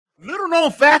little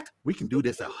known fact, we can do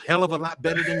this a hell of a lot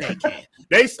better than they can.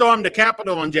 They stormed the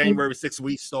Capitol on January 6th.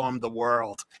 We stormed the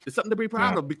world. It's something to be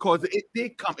proud of because it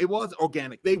did come. It was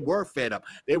organic. They were fed up.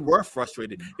 They were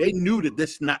frustrated. They knew that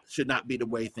this should not be the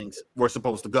way things were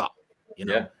supposed to go. You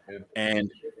know,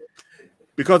 and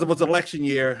because it was election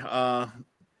year,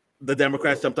 the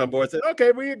Democrats jumped on board and said,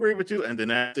 okay, we agree with you. And then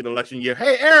after the election year,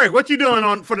 hey, Eric, what you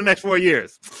doing for the next 4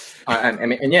 years? I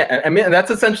mean,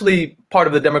 that's essentially part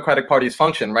of the Democratic Party's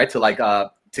function, right?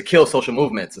 To kill social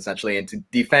movements, essentially, and to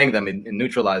defang them and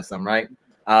neutralize them, right?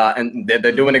 And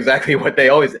they're doing exactly what they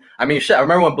always, I mean, shit, I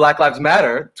remember when Black Lives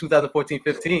Matter,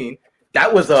 2014-15,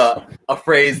 that was a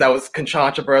phrase that was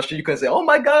controversial. You couldn't say, oh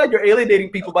my God, you're alienating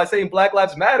people by saying Black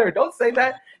Lives Matter. Don't say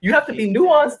that. You have to be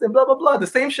nuanced and blah, blah, blah. The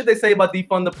same shit they say about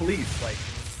defund the police. Like,